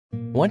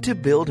Want to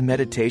build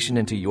meditation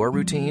into your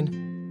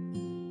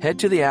routine? Head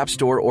to the App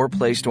Store or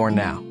Play Store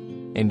now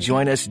and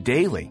join us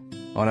daily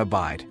on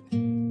Abide.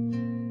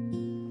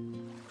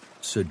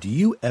 So do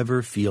you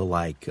ever feel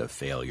like a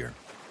failure?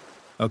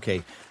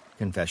 Okay,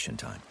 confession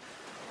time.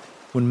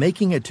 When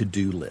making a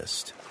to-do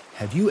list,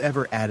 have you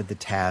ever added the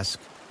task,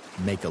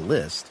 make a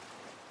list,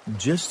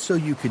 just so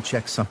you could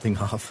check something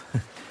off?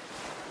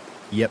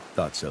 Yep,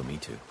 thought so, me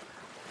too.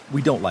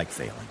 We don't like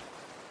failing.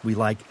 We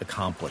like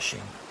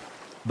accomplishing.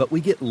 But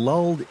we get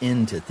lulled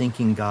into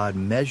thinking God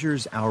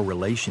measures our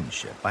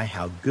relationship by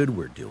how good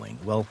we're doing.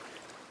 Well,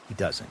 He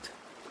doesn't.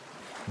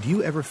 Do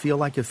you ever feel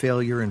like a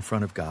failure in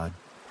front of God?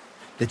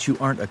 That you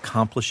aren't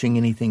accomplishing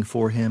anything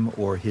for Him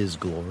or His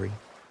glory?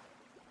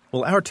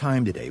 Well, our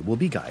time today will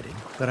be guided,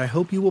 but I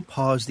hope you will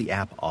pause the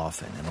app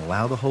often and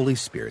allow the Holy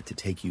Spirit to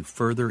take you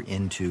further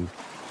into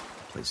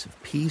a place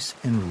of peace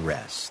and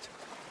rest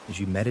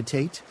as you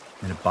meditate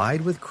and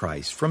abide with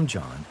Christ from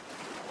John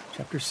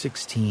chapter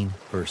 16,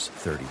 verse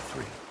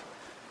 33.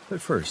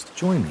 But first,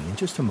 join me in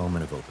just a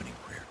moment of opening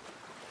prayer.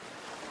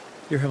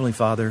 Dear Heavenly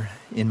Father,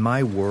 in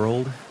my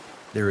world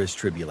there is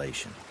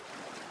tribulation.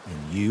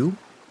 In you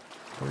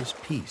there is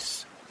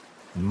peace.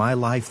 In my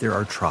life there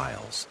are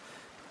trials.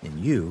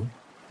 In you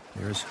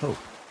there is hope.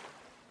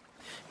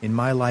 In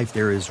my life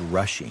there is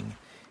rushing.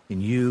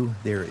 In you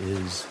there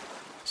is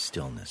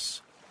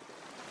stillness.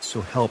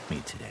 So help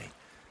me today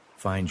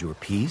find your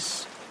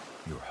peace,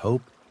 your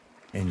hope,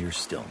 and your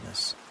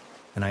stillness.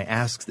 And I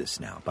ask this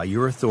now by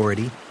your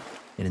authority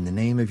and in the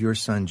name of your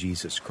Son,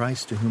 Jesus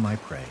Christ, to whom I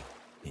pray.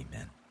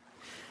 Amen.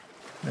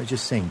 Now,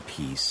 just saying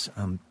peace.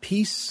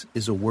 Peace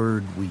is a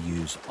word we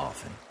use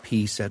often.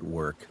 Peace at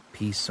work,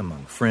 peace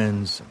among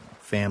friends,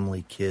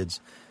 family, kids,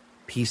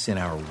 peace in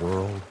our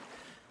world.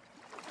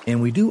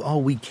 And we do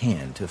all we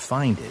can to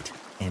find it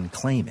and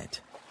claim it.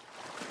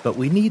 But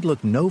we need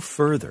look no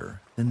further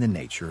than the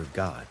nature of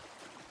God.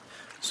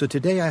 So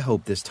today I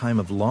hope this time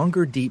of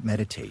longer, deep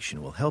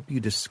meditation will help you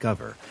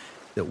discover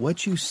that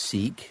what you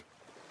seek,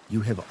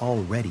 you have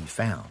already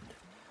found.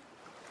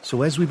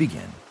 So as we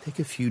begin, take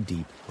a few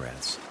deep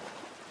breaths.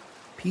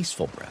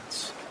 Peaceful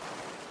breaths.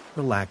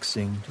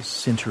 Relaxing, just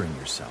centering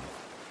yourself.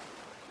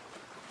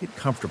 Get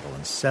comfortable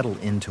and settle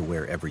into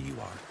wherever you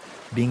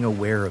are, being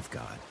aware of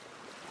God.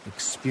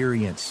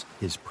 Experience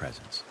His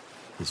presence,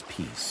 His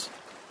peace.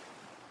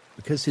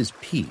 Because His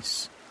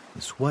peace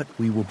is what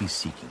we will be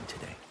seeking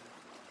today.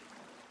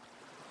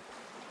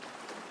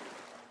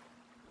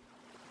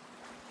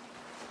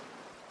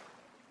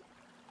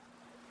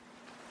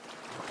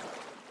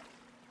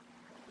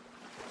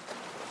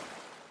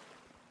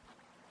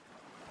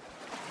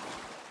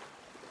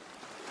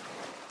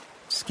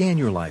 Scan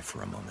your life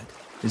for a moment.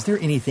 Is there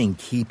anything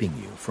keeping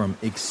you from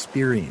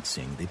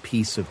experiencing the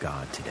peace of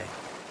God today?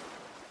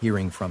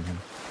 Hearing from Him?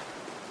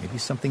 Maybe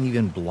something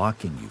even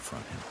blocking you from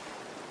Him?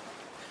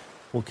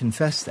 Well,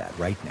 confess that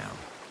right now,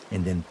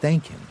 and then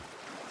thank Him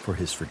for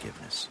His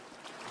forgiveness.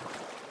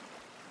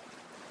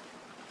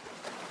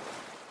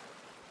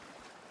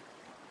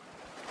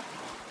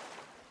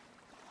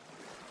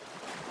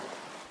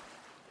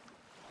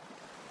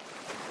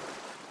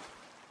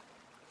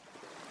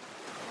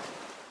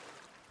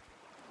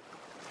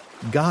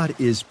 God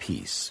is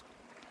peace,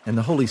 and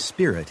the Holy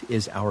Spirit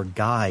is our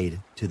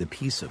guide to the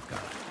peace of God.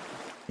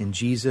 In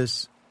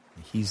Jesus,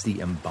 He's the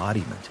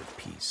embodiment of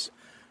peace.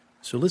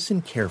 So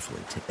listen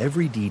carefully to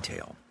every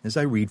detail as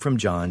I read from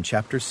John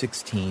chapter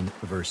 16,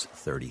 verse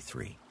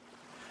 33.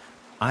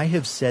 I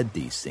have said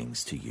these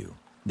things to you,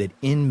 that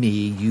in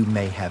me you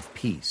may have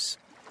peace.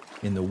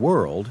 In the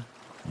world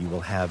you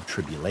will have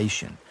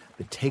tribulation,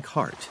 but take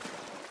heart,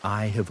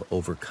 I have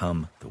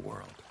overcome the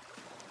world.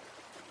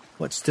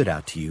 What stood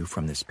out to you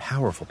from this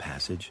powerful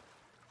passage?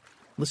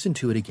 Listen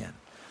to it again.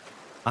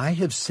 I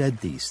have said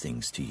these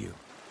things to you,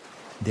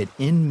 that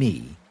in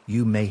me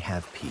you may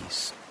have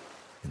peace.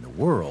 In the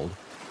world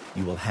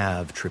you will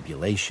have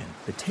tribulation,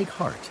 but take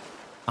heart,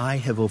 I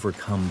have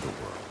overcome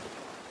the world.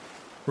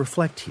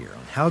 Reflect here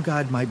on how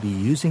God might be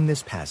using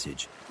this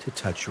passage to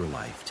touch your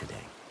life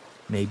today,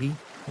 maybe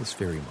this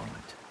very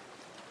moment.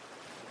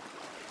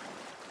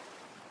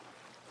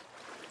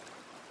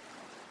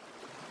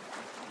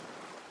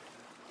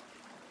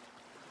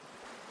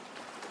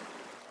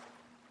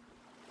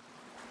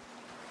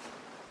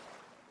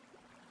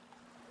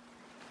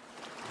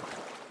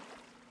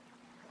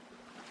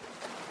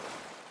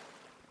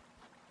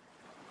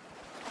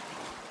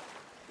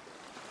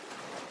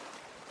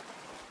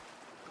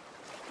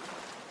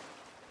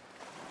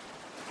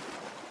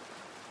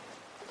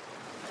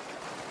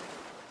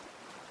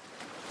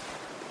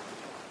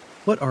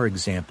 What are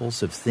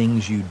examples of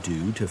things you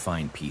do to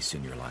find peace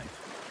in your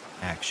life?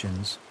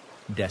 Actions,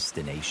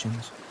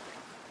 destinations?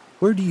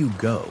 Where do you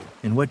go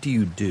and what do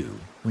you do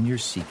when you're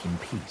seeking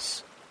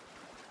peace?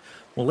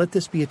 Well, let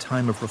this be a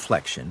time of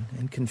reflection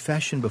and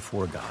confession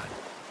before God,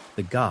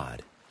 the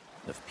God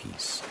of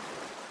peace.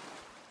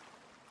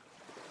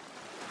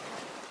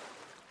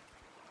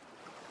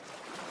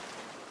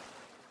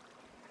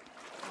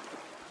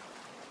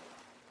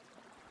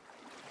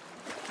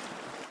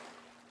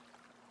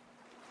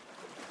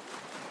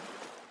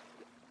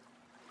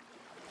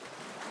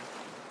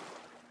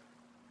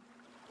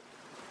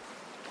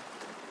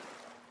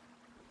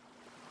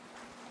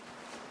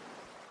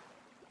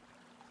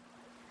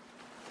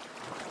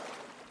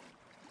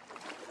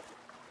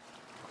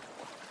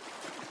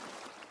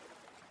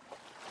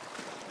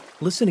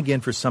 Listen again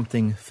for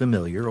something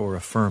familiar or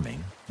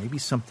affirming, maybe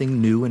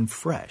something new and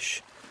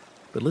fresh.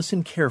 But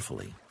listen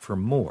carefully for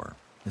more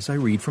as I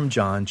read from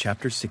John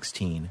chapter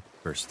 16,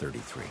 verse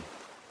 33.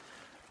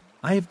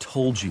 I have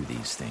told you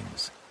these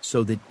things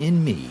so that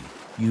in me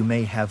you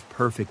may have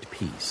perfect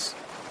peace.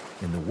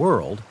 In the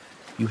world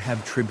you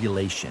have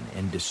tribulation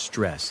and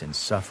distress and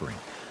suffering.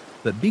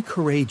 But be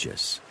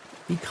courageous,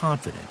 be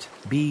confident,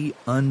 be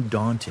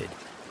undaunted,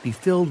 be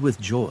filled with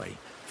joy,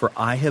 for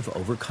I have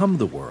overcome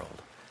the world.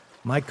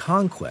 My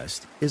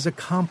conquest is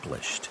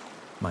accomplished.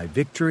 My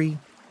victory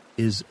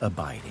is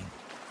abiding.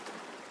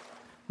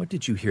 What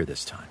did you hear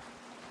this time?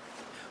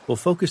 We'll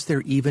focus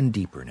there even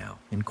deeper now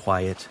in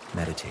quiet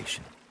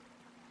meditation.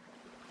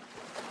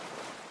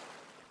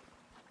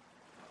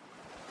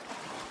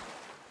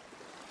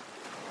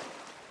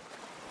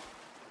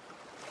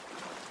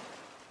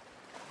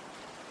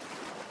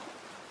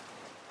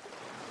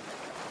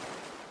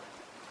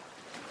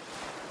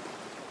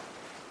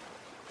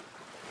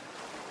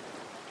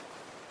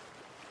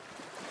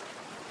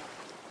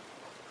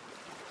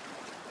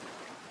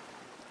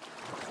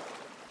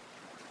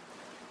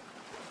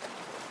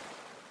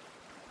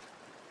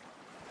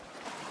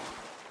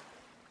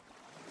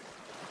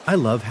 I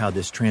love how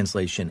this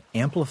translation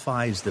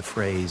amplifies the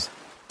phrase,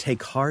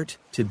 take heart,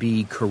 to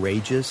be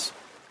courageous,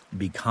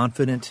 be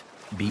confident,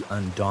 be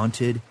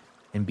undaunted,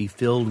 and be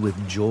filled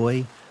with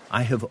joy.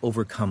 I have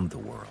overcome the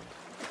world.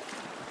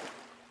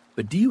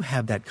 But do you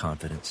have that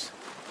confidence?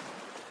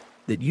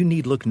 That you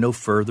need look no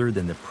further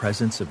than the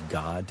presence of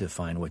God to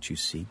find what you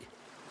seek?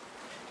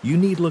 You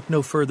need look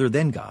no further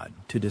than God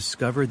to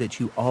discover that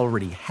you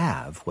already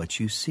have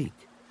what you seek.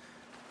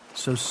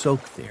 So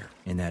soak there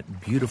in that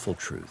beautiful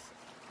truth.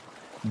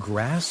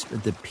 Grasp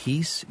the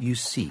peace you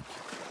seek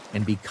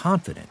and be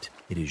confident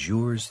it is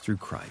yours through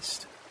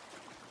Christ.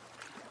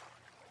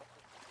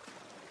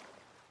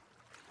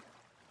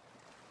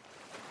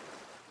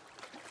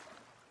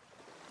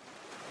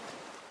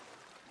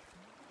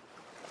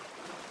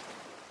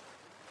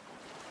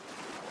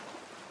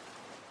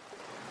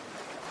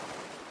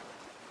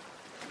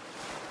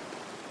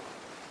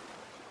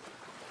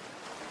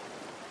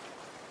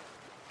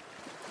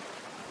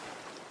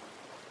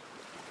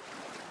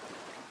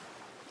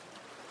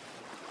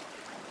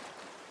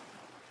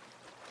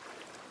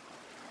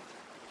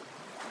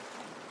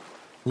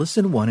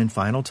 Listen one and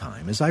final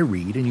time as I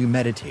read and you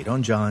meditate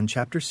on John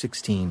chapter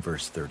 16,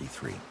 verse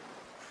 33.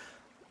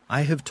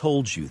 I have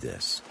told you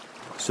this,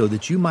 so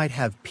that you might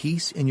have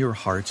peace in your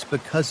hearts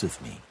because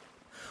of me.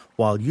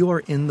 While you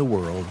are in the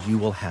world, you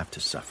will have to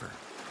suffer.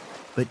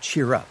 But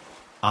cheer up,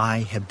 I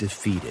have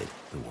defeated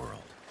the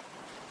world.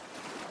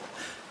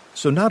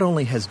 So not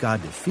only has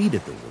God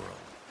defeated the world,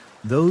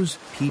 those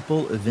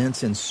people,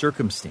 events, and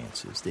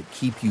circumstances that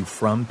keep you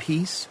from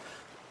peace,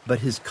 but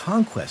his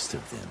conquest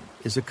of them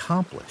is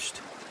accomplished.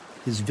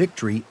 His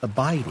victory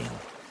abiding.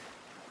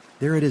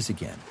 There it is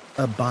again,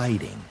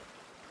 abiding.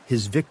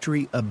 His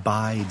victory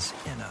abides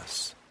in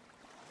us.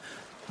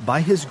 By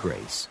his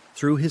grace,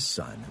 through his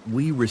Son,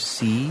 we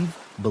receive,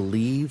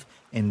 believe,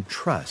 and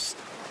trust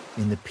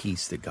in the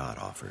peace that God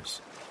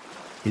offers.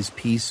 His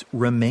peace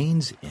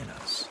remains in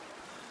us.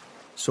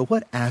 So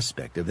what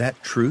aspect of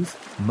that truth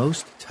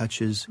most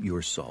touches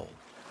your soul?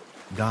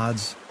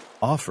 God's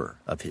offer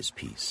of his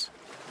peace.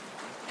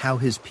 How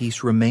his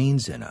peace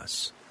remains in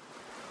us,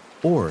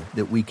 or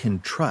that we can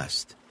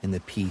trust in the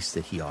peace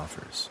that he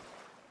offers.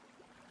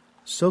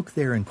 Soak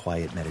there in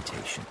quiet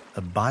meditation,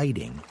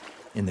 abiding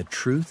in the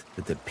truth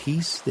that the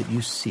peace that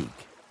you seek,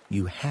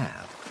 you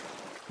have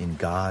in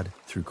God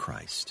through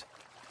Christ.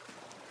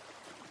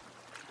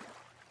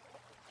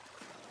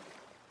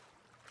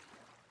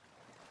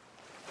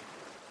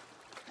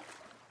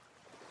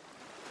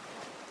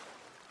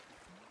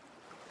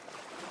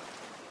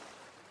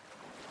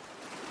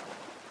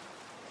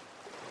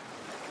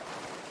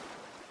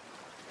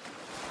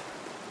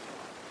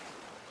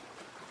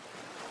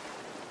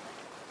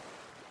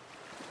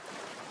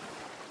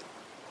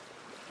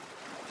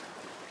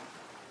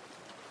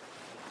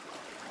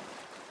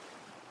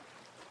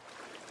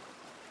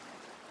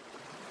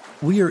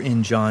 We are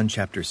in John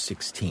chapter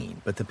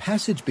 16, but the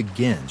passage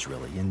begins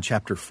really in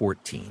chapter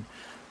 14.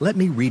 Let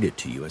me read it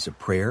to you as a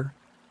prayer,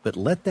 but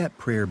let that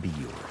prayer be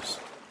yours.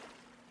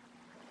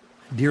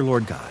 Dear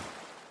Lord God,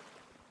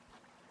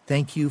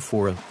 thank you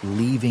for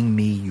leaving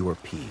me your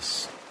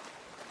peace,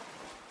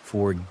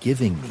 for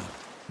giving me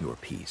your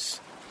peace.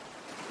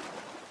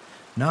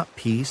 Not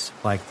peace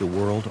like the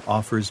world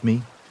offers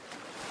me,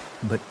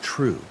 but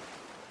true,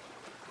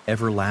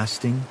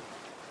 everlasting,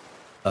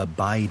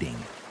 abiding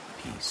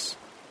peace.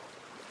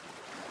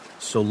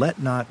 So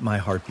let not my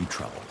heart be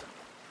troubled.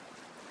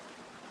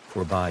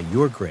 For by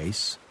your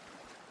grace,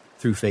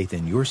 through faith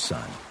in your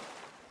Son,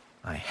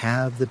 I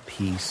have the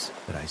peace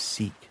that I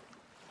seek.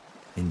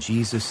 In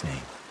Jesus'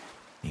 name,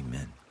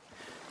 amen.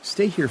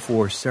 Stay here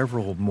for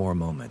several more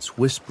moments,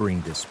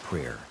 whispering this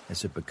prayer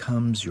as it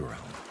becomes your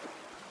own.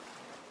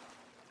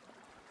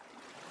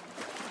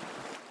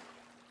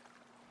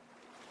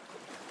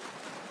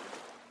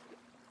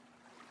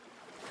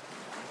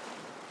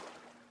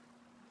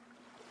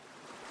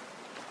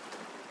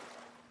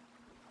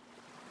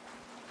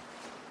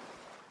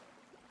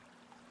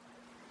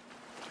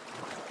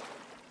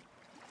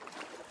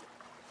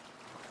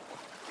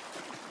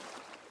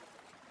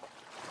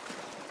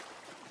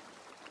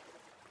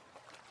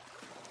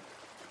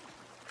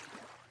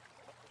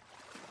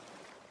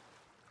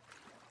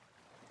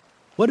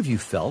 What have you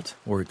felt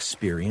or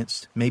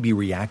experienced, maybe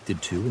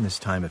reacted to in this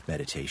time of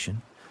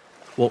meditation?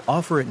 Well,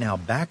 offer it now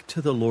back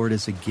to the Lord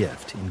as a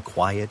gift in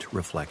quiet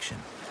reflection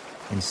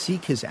and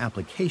seek His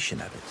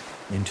application of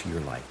it into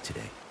your life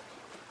today.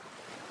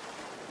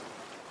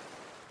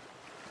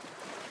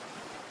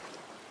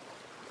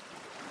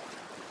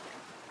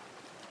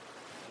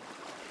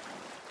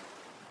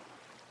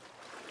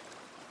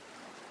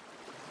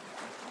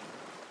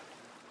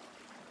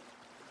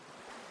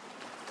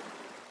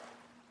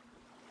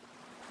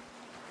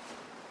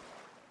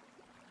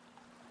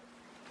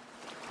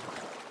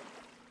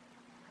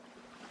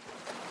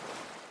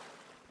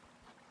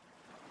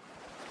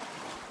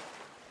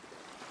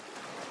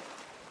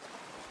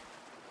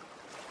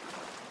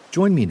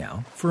 Join me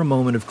now for a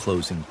moment of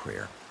closing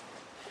prayer.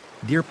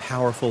 Dear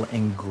powerful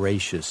and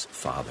gracious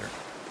Father,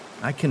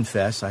 I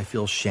confess I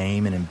feel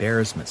shame and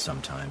embarrassment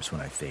sometimes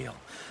when I fail.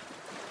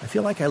 I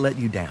feel like I let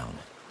you down.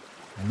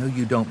 I know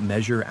you don't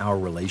measure our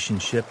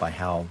relationship by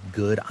how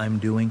good I'm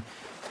doing.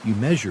 You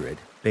measure it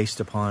based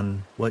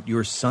upon what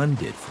your Son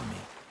did for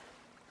me.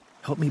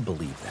 Help me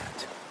believe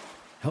that.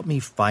 Help me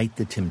fight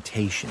the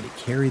temptation to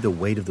carry the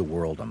weight of the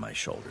world on my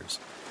shoulders.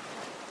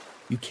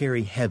 You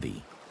carry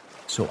heavy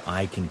so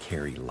I can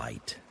carry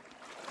light.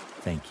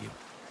 Thank you.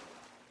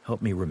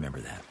 Help me remember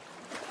that.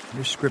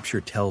 Your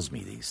scripture tells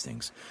me these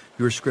things.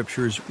 Your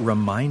scriptures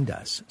remind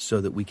us so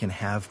that we can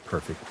have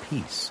perfect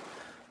peace.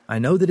 I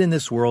know that in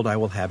this world I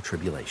will have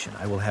tribulation.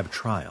 I will have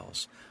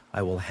trials.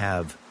 I will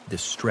have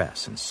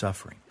distress and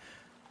suffering.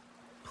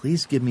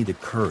 Please give me the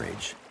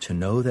courage to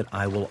know that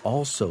I will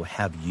also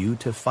have you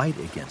to fight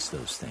against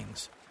those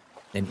things.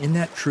 And in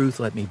that truth,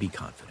 let me be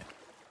confident.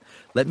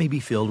 Let me be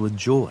filled with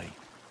joy.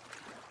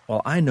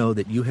 While I know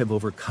that you have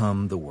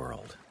overcome the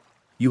world,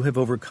 you have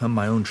overcome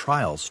my own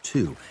trials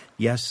too.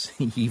 Yes,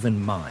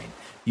 even mine.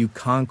 Your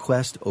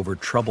conquest over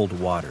troubled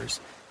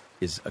waters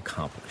is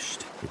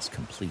accomplished. It's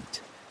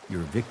complete.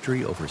 Your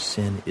victory over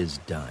sin is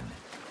done.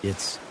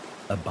 It's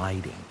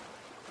abiding.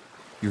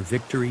 Your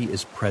victory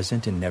is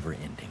present and never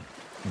ending.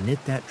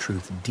 Knit that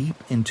truth deep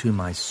into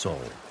my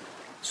soul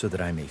so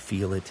that I may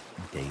feel it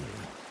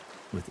daily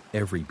with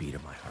every beat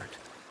of my heart.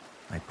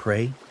 I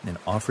pray and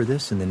offer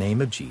this in the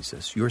name of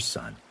Jesus, your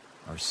Son,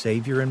 our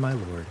Savior and my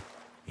Lord.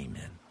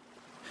 Amen.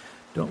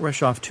 Don't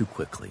rush off too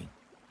quickly.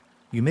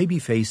 You may be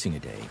facing a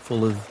day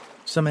full of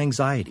some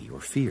anxiety or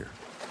fear.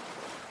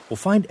 Well,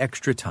 find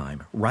extra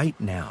time right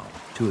now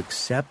to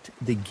accept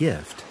the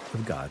gift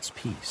of God's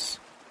peace.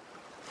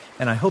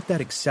 And I hope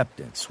that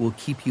acceptance will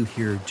keep you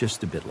here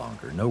just a bit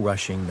longer. No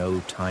rushing, no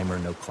timer,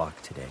 no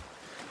clock today.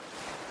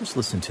 Just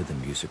listen to the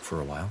music for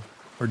a while,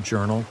 or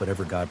journal,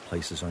 whatever God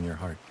places on your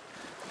heart.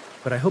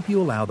 But I hope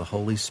you allow the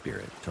Holy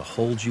Spirit to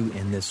hold you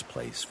in this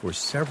place for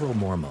several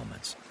more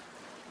moments.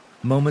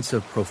 Moments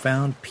of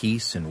profound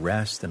peace and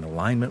rest and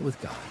alignment with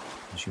God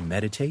as you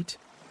meditate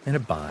and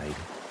abide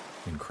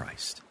in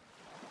Christ.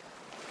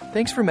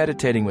 Thanks for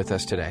meditating with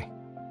us today.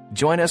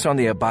 Join us on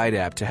the Abide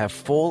app to have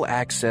full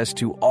access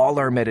to all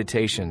our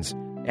meditations,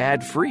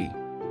 ad-free.